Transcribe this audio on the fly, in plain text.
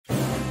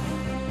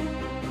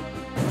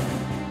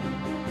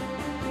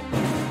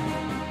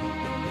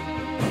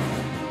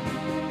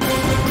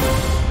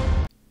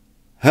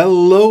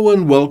Hello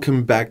and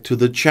welcome back to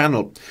the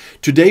channel.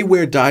 Today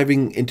we're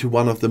diving into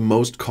one of the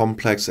most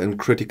complex and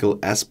critical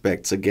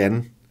aspects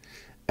again.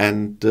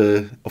 And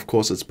of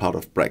course it's part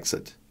of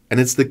Brexit. And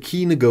it's the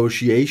key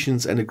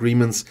negotiations and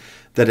agreements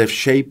that have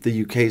shaped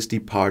the UK's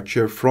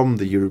departure from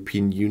the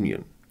European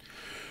Union.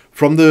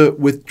 From the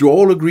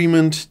withdrawal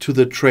agreement to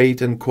the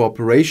trade and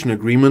cooperation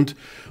agreement,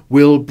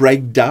 we'll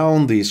break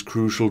down these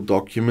crucial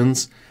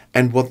documents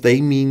and what they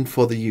mean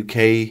for the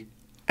UK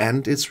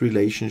and its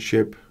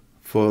relationship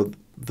for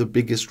the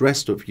biggest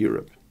rest of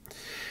Europe.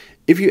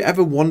 If you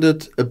ever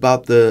wondered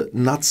about the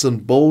nuts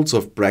and bolts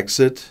of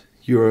Brexit,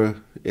 you're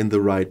in the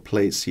right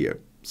place here.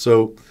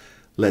 So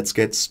let's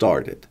get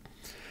started.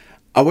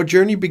 Our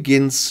journey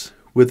begins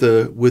with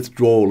a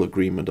withdrawal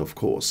agreement, of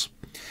course.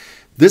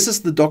 This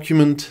is the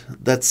document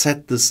that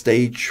set the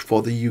stage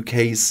for the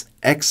UK's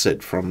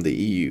exit from the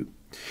EU.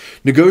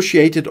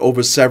 Negotiated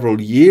over several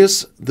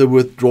years, the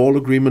withdrawal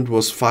agreement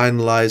was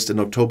finalized in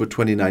October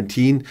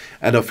 2019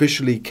 and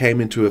officially came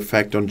into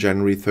effect on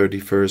January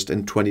 31st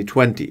in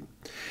 2020.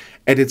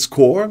 At its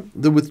core,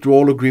 the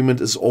withdrawal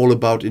agreement is all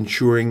about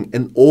ensuring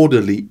an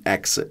orderly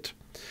exit,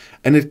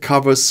 and it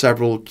covers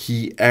several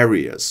key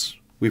areas.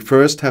 We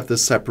first have the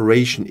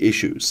separation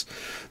issues.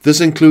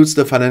 This includes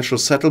the financial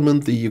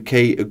settlement the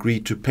UK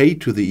agreed to pay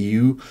to the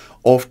EU,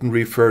 often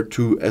referred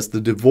to as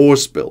the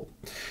divorce bill.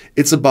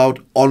 It's about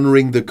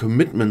honouring the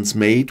commitments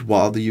made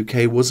while the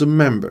UK was a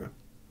member.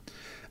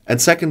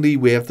 And secondly,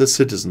 we have the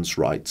citizens'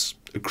 rights.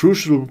 A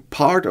crucial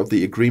part of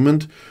the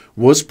agreement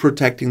was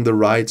protecting the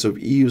rights of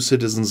EU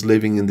citizens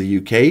living in the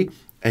UK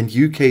and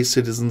UK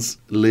citizens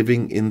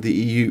living in the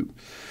EU.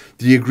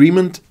 The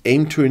agreement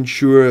aimed to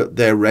ensure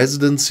their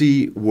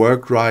residency,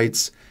 work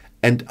rights,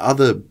 and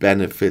other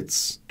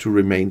benefits to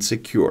remain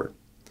secure.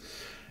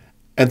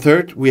 And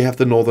third, we have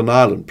the Northern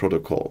Ireland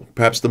Protocol,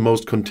 perhaps the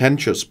most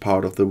contentious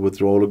part of the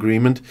withdrawal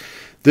agreement.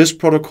 This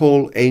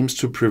protocol aims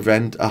to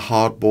prevent a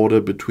hard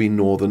border between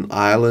Northern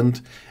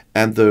Ireland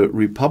and the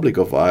Republic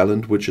of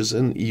Ireland, which is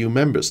an EU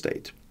member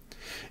state.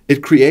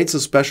 It creates a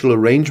special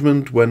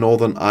arrangement where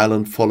Northern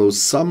Ireland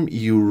follows some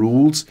EU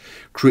rules,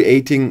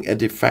 creating a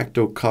de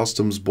facto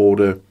customs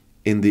border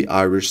in the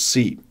Irish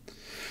Sea.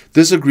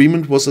 This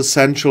agreement was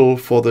essential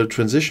for the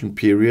transition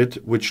period,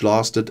 which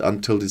lasted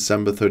until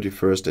December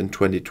 31st in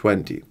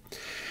 2020.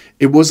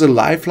 It was a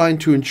lifeline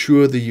to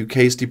ensure the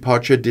UK's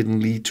departure didn't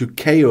lead to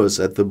chaos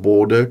at the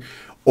border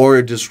or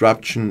a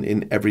disruption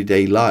in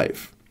everyday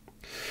life.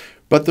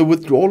 But the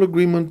withdrawal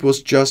agreement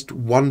was just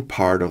one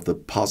part of the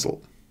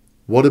puzzle.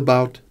 What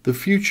about the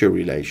future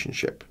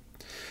relationship?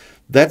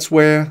 That's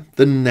where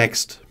the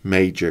next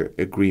major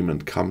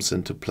agreement comes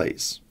into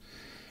place.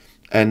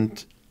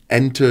 And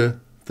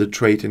enter the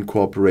Trade and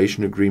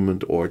Cooperation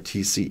Agreement, or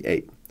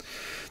TCA.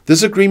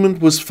 This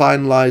agreement was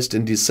finalized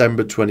in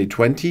December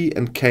 2020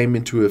 and came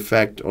into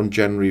effect on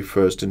January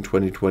 1st in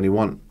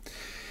 2021.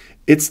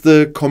 It's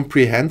the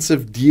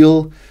comprehensive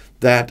deal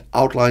that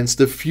outlines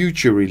the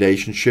future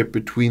relationship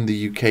between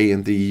the UK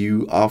and the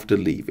EU after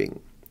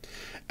leaving.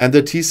 And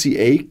the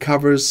TCA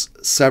covers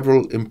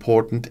several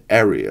important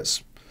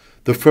areas.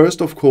 The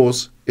first, of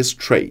course, is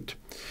trade.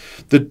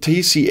 The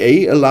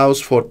TCA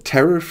allows for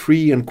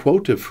tariff-free and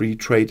quota-free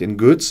trade in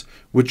goods,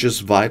 which is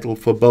vital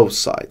for both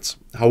sides.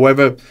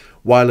 However,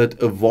 while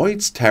it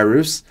avoids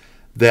tariffs,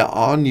 there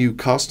are new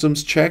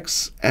customs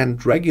checks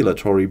and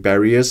regulatory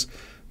barriers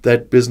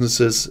that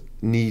businesses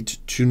need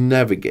to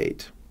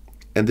navigate.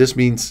 And this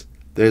means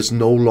there's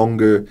no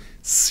longer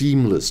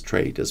seamless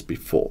trade as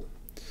before.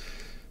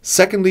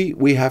 Secondly,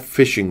 we have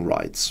fishing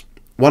rights.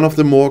 One of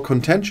the more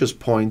contentious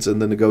points in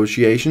the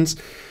negotiations,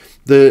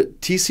 the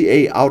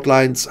TCA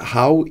outlines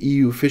how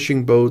EU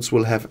fishing boats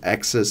will have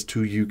access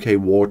to UK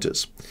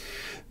waters.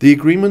 The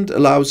agreement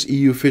allows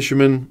EU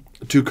fishermen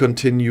to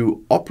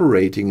continue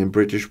operating in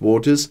British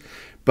waters,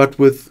 but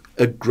with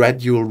a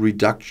gradual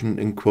reduction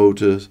in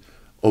quotas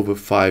over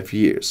 5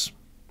 years.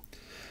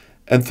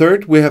 And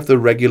third, we have the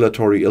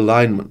regulatory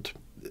alignment.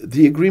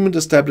 The agreement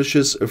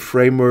establishes a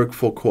framework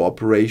for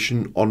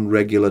cooperation on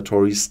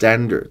regulatory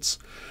standards.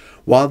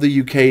 While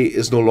the UK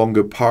is no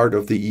longer part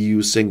of the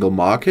EU single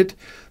market,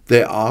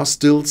 there are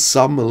still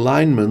some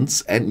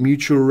alignments and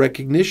mutual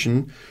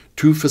recognition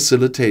to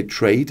facilitate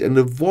trade and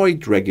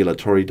avoid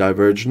regulatory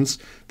divergence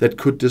that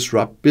could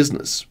disrupt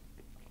business.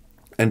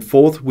 And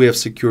fourth, we have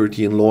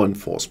security and law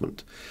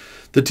enforcement.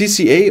 The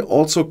TCA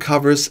also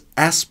covers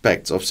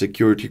aspects of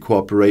security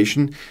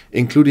cooperation,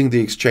 including the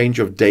exchange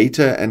of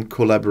data and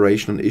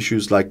collaboration on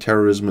issues like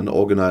terrorism and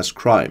organized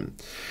crime.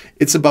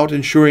 It's about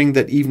ensuring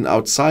that even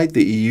outside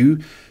the EU,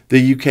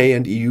 the UK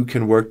and EU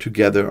can work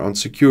together on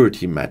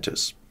security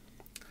matters.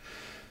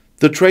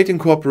 The Trade and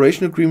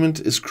Cooperation Agreement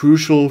is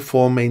crucial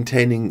for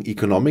maintaining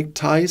economic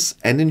ties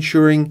and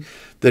ensuring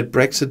that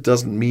Brexit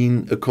doesn't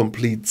mean a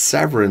complete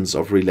severance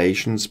of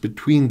relations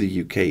between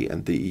the UK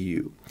and the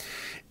EU.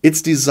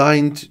 It's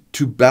designed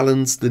to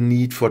balance the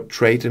need for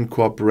trade and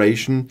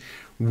cooperation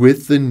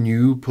with the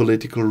new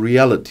political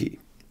reality.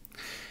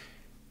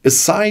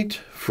 Aside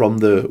from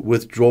the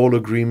withdrawal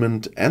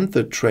agreement and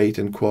the trade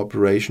and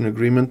cooperation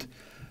agreement,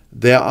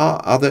 there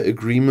are other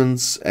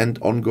agreements and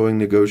ongoing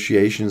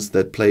negotiations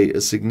that play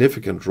a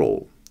significant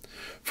role.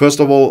 First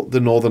of all, the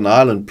Northern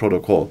Ireland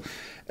Protocol.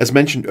 As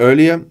mentioned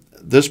earlier,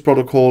 this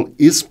protocol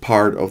is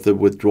part of the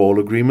withdrawal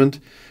agreement,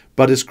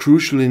 but is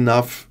crucial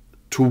enough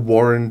to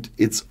warrant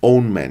its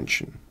own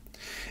mention.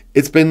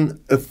 It's been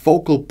a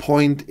focal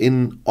point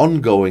in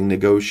ongoing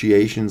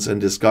negotiations and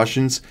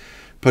discussions,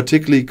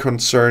 particularly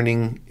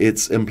concerning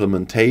its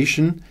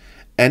implementation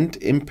and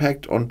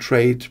impact on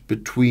trade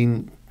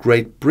between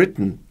Great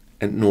Britain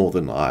and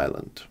Northern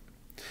Ireland.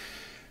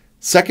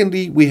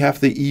 Secondly, we have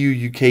the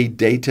EU-UK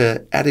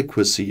Data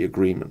Adequacy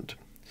Agreement.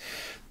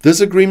 This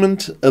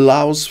agreement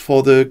allows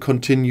for the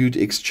continued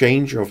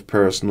exchange of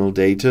personal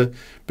data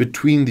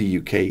between the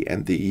UK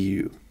and the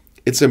EU.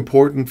 It's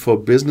important for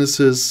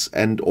businesses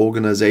and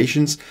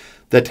organizations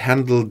that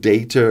handle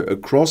data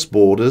across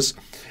borders,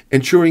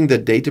 ensuring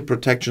that data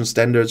protection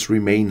standards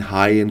remain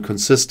high and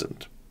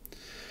consistent.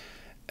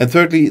 And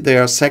thirdly,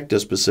 there are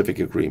sector-specific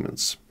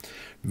agreements.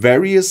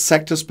 Various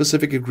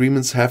sector-specific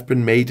agreements have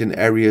been made in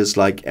areas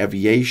like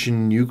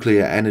aviation,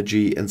 nuclear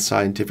energy, and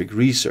scientific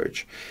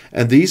research.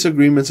 And these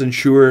agreements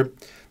ensure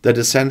that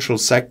essential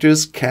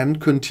sectors can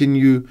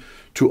continue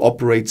to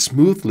operate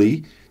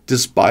smoothly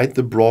despite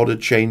the broader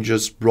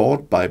changes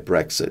brought by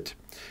Brexit.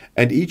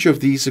 And each of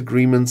these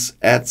agreements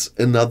adds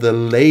another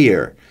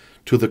layer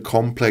to the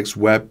complex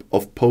web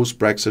of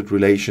post-Brexit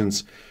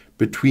relations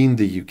between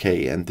the UK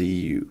and the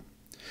EU.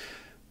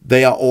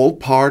 They are all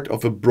part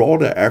of a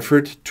broader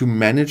effort to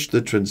manage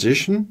the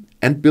transition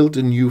and build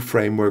a new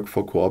framework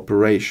for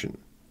cooperation.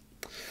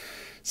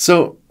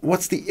 So,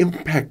 what's the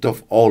impact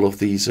of all of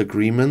these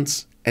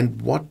agreements,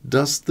 and what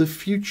does the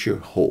future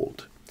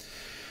hold?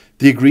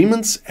 The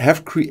agreements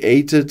have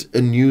created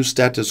a new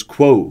status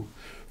quo.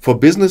 For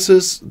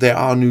businesses, there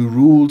are new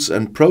rules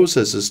and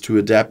processes to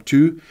adapt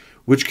to,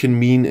 which can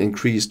mean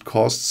increased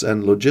costs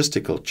and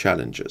logistical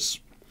challenges.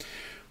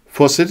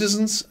 For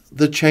citizens,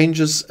 the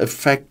changes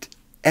affect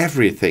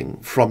everything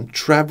from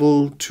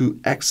travel to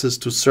access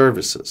to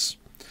services.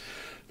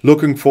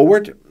 Looking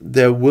forward,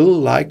 there will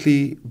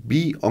likely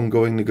be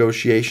ongoing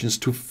negotiations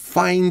to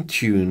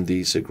fine-tune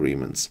these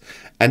agreements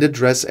and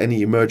address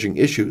any emerging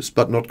issues,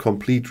 but not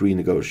complete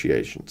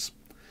renegotiations.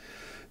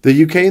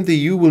 The UK and the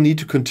EU will need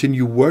to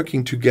continue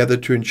working together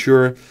to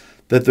ensure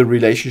that the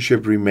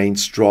relationship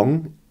remains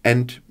strong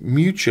and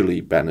mutually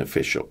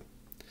beneficial.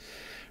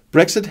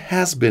 Brexit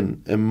has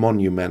been a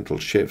monumental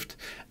shift,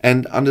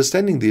 and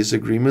understanding these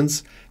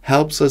agreements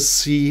helps us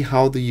see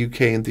how the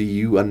UK and the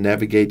EU are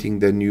navigating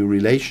their new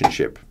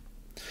relationship.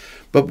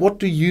 But what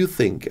do you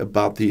think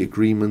about the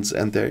agreements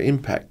and their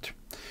impact?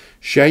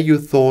 Share your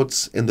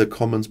thoughts in the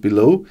comments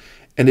below,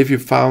 and if you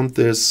found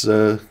this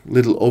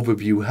little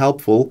overview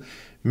helpful,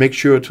 make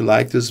sure to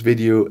like this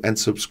video and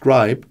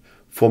subscribe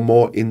for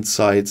more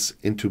insights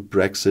into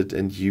Brexit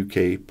and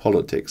UK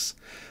politics.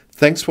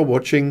 Thanks for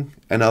watching,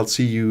 and I'll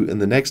see you in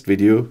the next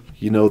video.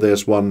 You know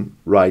there's one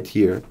right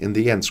here in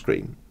the end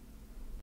screen.